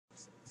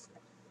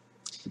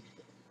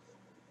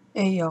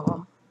Hey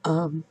y'all,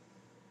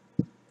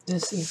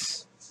 this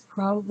is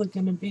probably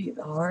gonna be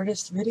the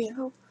hardest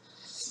video,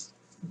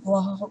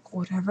 vlog,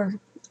 whatever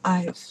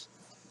I've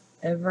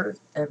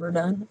ever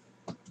done.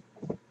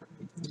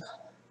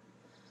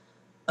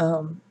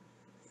 Um,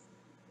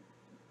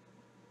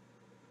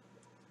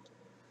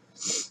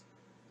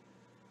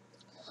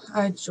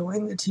 I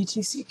joined the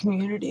TTC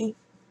community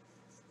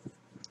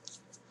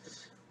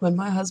when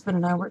my husband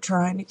and I were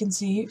trying to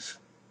conceive,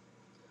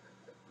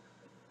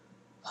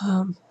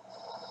 um,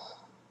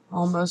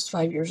 almost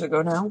 5 years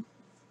ago now,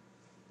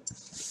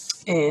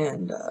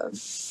 and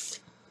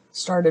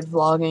started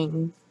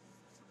vlogging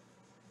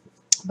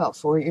about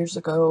 4 years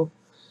ago,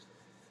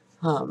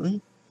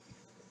 um,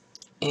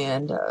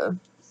 and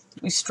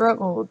we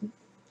struggled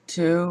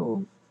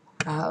to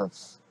have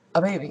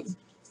a baby.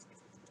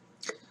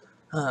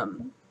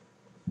 Um,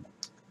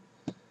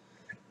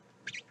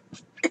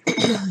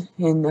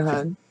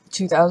 in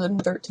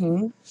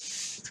 2013,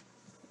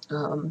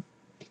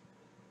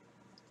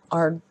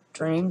 our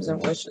dreams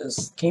and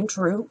wishes came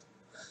true.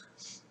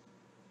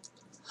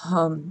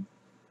 Um,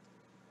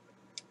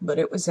 but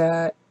it was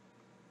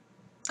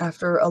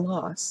after a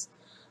loss.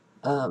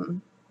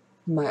 Um,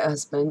 my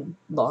husband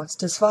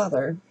lost his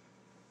father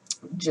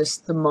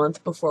just the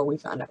month before we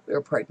found out we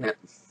were pregnant.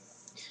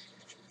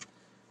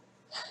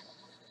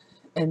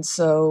 And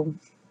so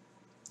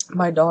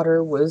my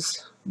daughter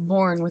was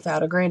born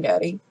without a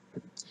granddaddy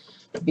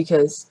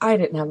because I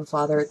didn't have a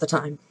father at the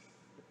time.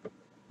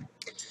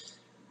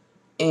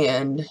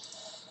 And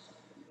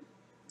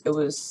it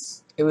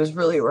was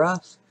really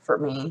rough for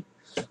me.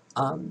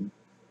 I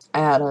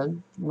had a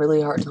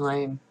really hard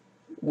time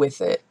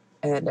with it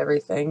and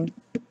everything.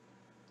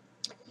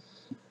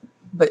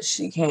 But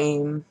she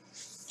came,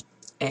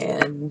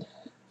 and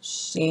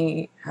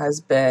she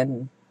has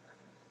been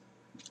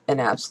an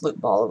absolute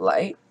ball of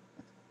light.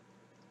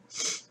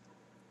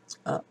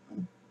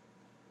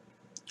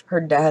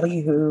 Her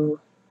daddy, who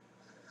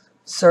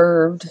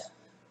served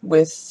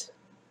with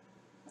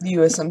the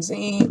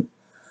USMC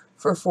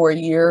for 4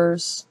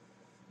 years,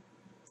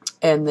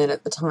 and then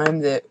at the time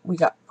that we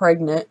got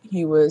pregnant,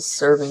 he was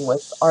serving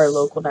with our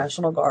local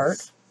National Guard.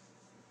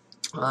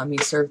 He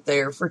served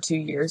there for 2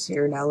 years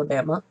here in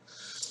Alabama.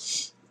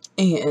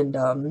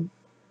 And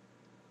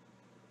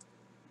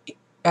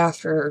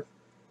after,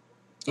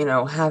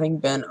 having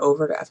been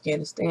over to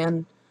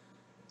Afghanistan,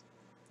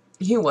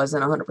 he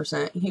wasn't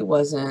 100%. He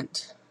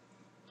wasn't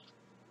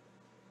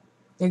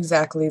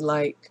exactly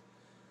like,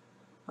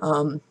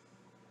 um,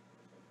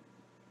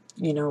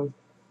 you know,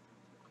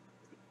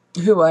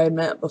 who I had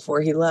met before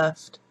he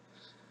left.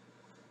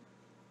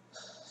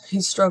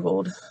 He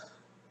struggled.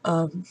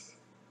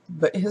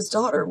 But his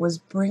daughter was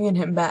bringing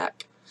him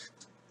back.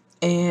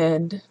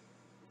 And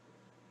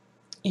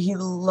he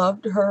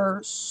loved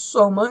her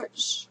so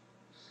much.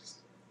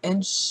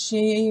 And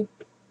she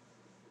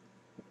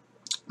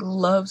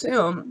loves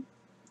him.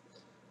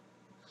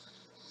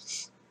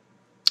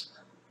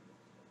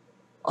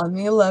 On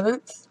the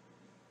 11th,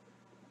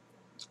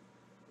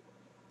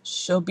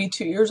 she'll be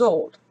 2 years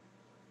old.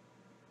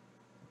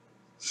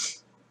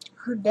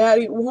 Her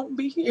daddy won't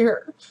be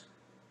here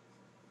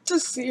to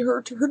see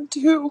her turn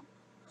 2.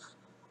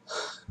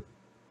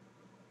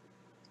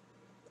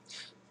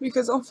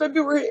 Because on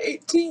February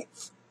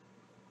 18th,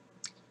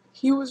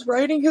 he was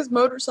riding his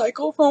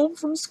motorcycle home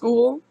from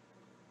school,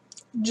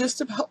 just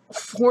about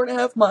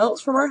 4.5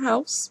 miles from our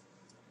house,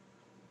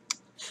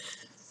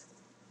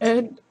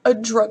 and a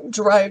drunk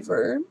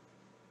driver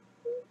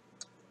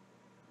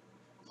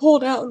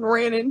pulled out and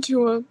ran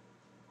into him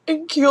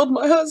and killed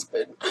my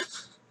husband.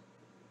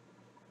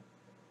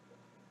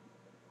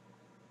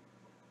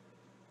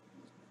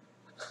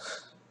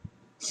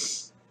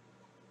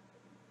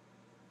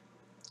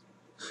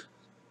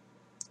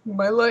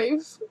 My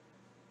life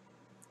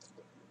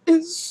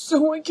is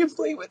so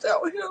incomplete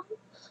without him.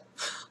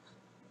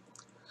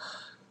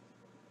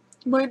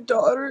 My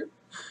daughter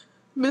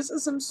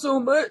misses him so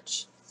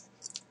much.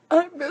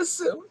 I miss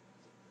him.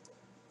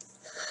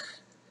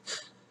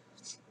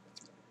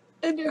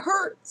 And it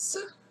hurts.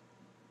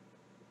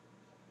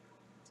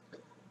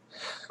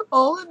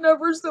 All the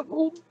nevers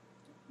that'll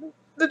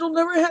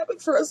never happen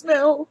for us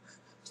now.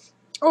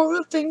 All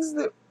the things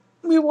that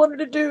we wanted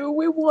to do.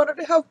 We wanted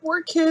to have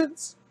more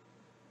kids.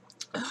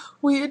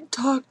 We had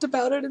talked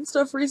about it and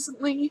stuff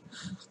recently,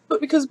 but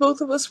because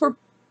both of us were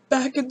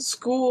back in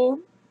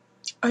school,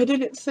 I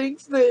didn't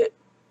think that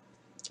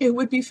it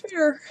would be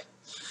fair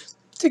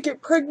to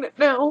get pregnant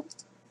now.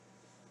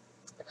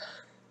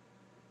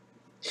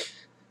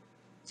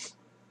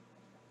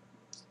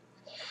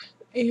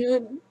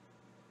 And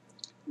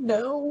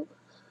now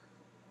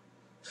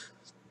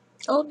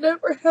I'll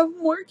never have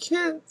more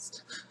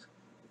kids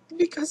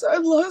because I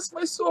lost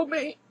my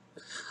soulmate.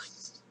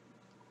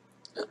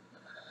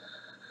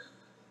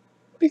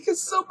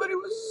 Because somebody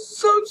was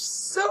so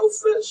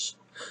selfish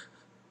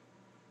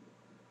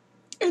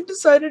and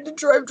decided to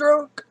drive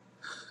drunk.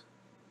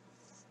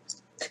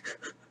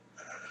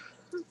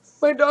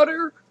 My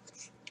daughter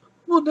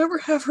will never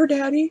have her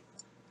daddy.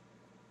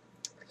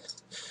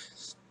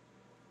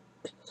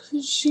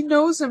 She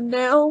knows him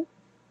now,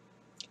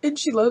 and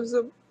she loves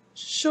him.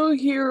 She'll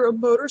hear a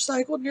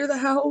motorcycle near the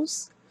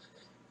house,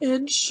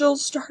 and she'll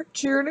start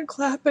cheering and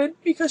clapping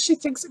because she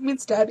thinks it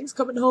means Daddy's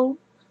coming home.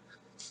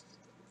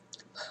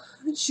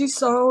 She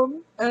saw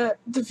him at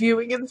the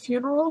viewing and the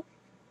funeral,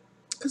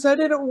 because I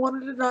didn't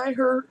want to deny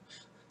her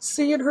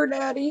seeing her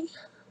daddy,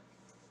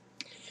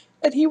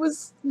 and he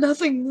was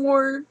nothing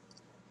more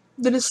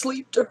than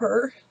asleep to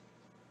her.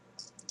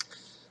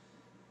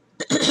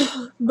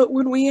 But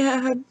when we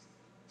had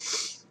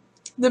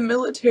the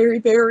military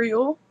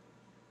burial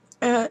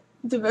at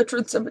the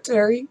veteran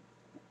cemetery,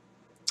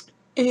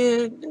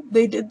 and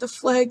they did the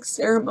flag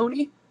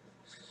ceremony,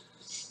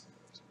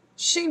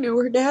 she knew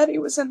her daddy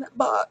was in that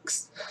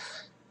box.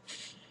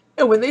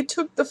 And when they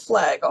took the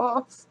flag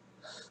off,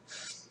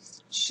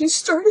 she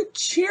started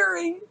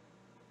cheering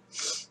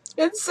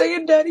and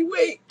saying, "Daddy,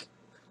 wake."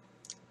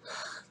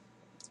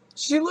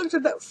 She looked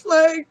at that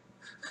flag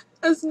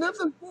as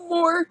nothing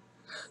more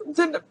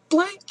than a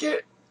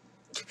blanket,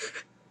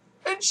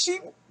 and she,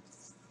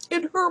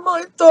 in her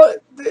mind, thought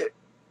that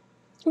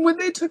when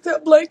they took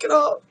that blanket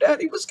off,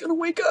 Daddy was gonna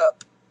wake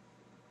up.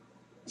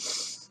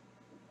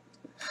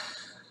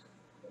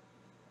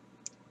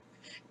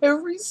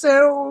 Every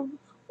sound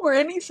or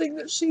anything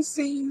that she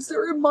sees that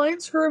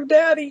reminds her of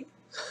Daddy,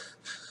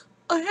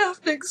 I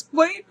have to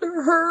explain to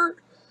her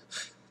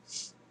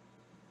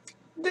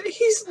that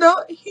he's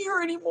not here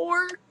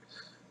anymore,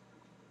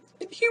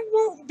 and he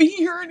won't be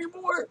here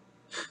anymore.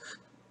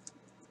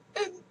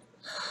 And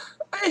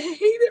I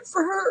hate it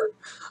for her.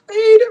 I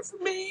hate it for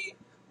me.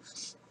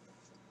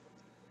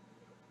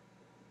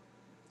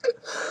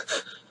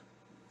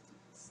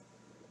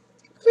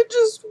 I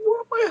just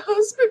want my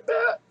husband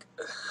back.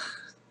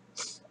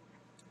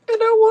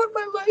 And I want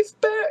my life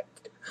back.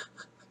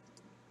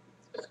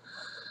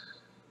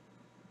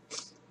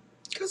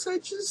 Because I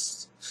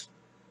just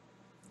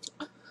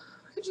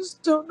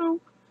don't know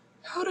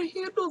how to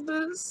handle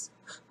this.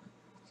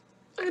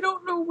 I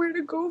don't know where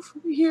to go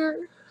from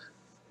here.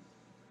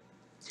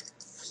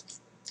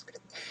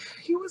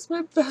 He was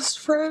my best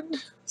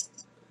friend.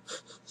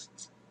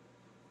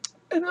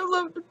 And I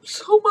loved him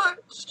so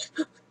much.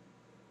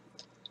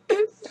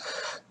 And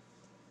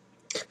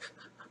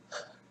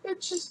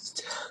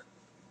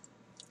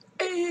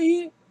I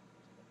hate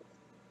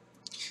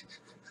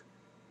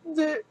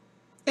that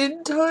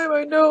in time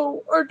I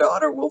know our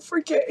daughter will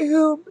forget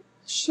him.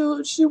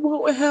 She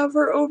won't have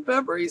her own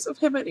memories of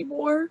him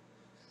anymore.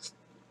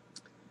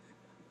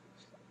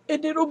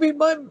 And it'll be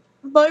my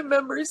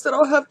memories that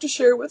I'll have to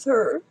share with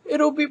her.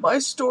 It'll be my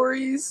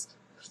stories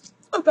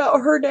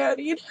about her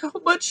daddy and how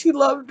much he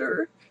loved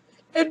her,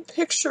 and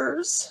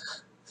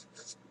pictures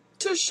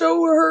to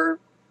show her.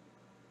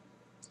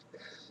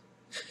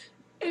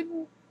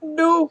 And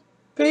no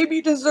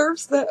baby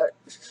deserves that.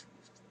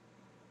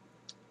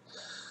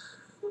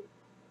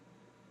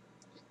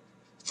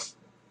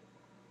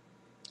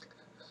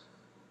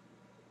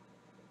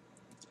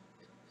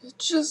 It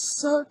just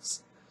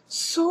sucks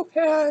so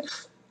bad.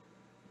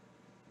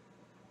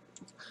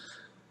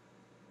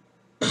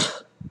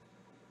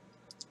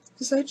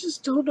 Because I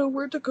just don't know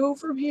where to go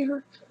from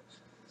here.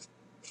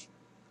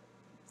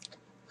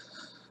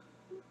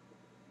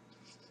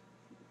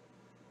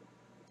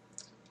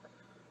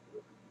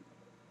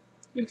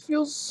 I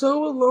feel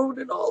so alone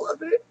in all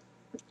of it.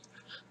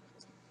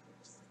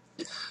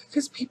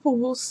 Because people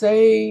will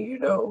say,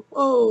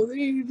 oh,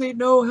 they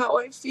know how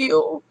I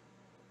feel.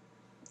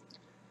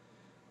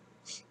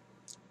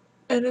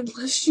 And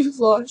unless you've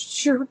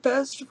lost your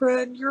best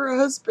friend, your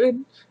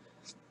husband,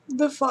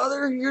 the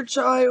father of your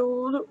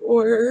child,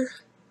 or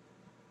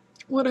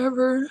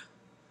whatever,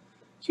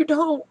 you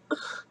don't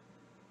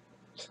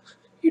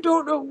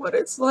know what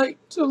it's like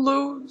to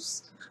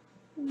lose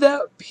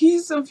that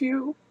piece of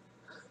you.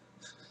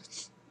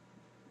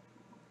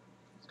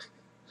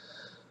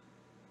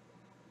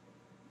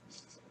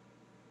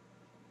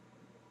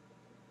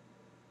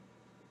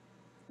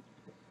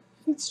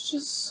 It's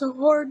just so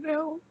hard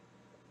now.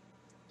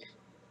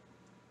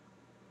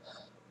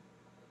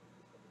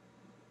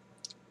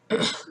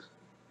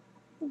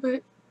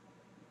 But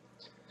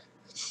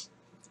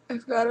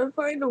I've got to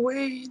find a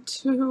way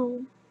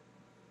to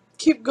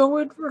keep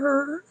going for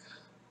her.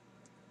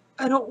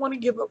 I don't want to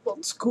give up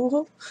on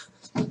school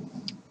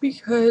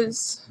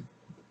because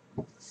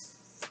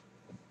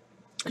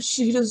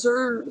she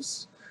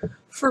deserves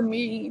for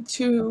me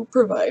to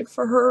provide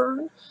for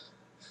her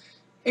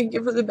and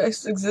give her the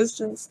best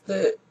existence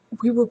that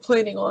we were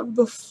planning on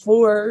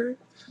before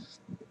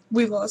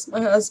we lost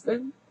my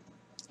husband.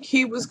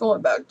 He was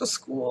going back to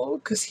school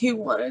because he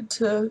wanted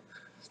to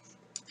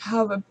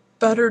have a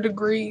better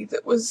degree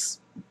that was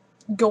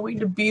going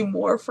to be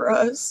more for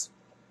us.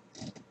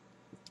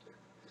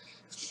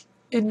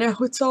 And now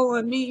it's all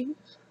on me.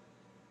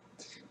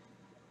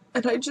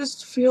 And I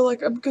just feel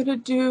like I'm gonna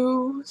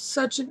do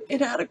such an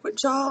inadequate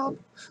job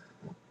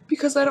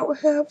because I don't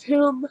have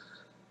him.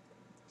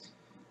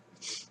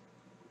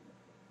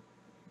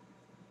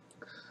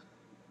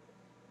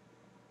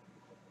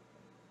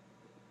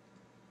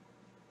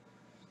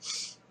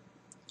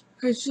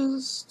 I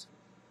just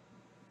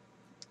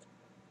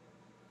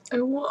I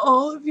want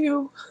all of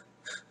you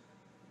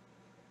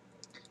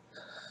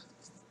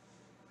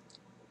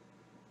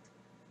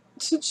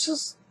to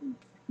just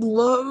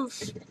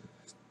love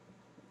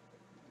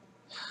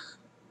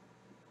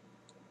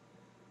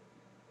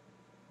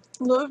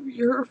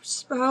your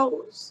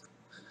spouse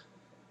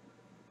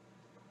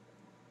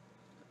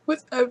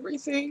with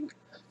everything,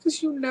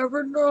 because you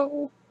never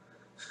know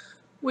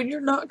when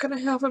you're not gonna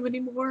have them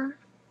anymore.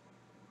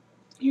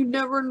 You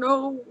never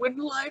know when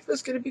life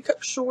is gonna be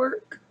cut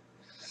short,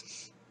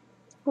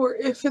 or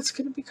if it's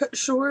gonna be cut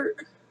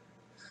short.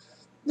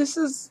 This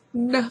is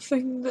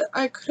nothing that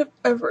I could have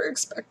ever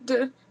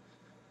expected,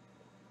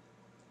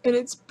 and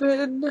it's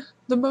been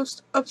the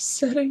most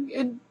upsetting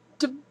and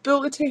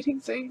debilitating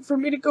thing for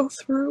me to go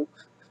through.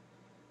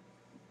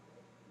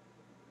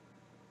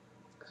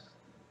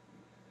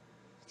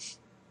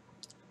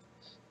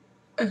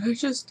 And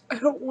I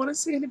don't want to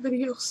see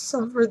anybody else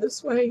suffer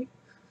this way.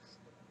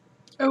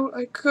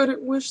 I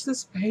couldn't wish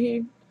this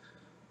pain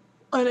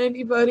on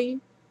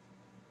anybody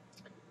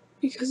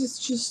because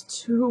it's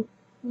just too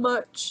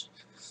much.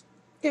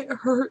 It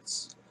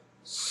hurts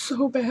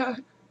so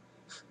bad.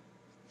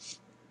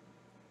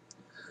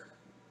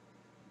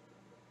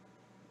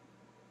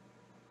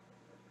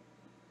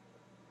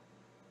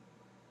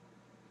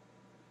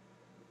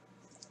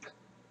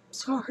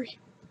 Sorry.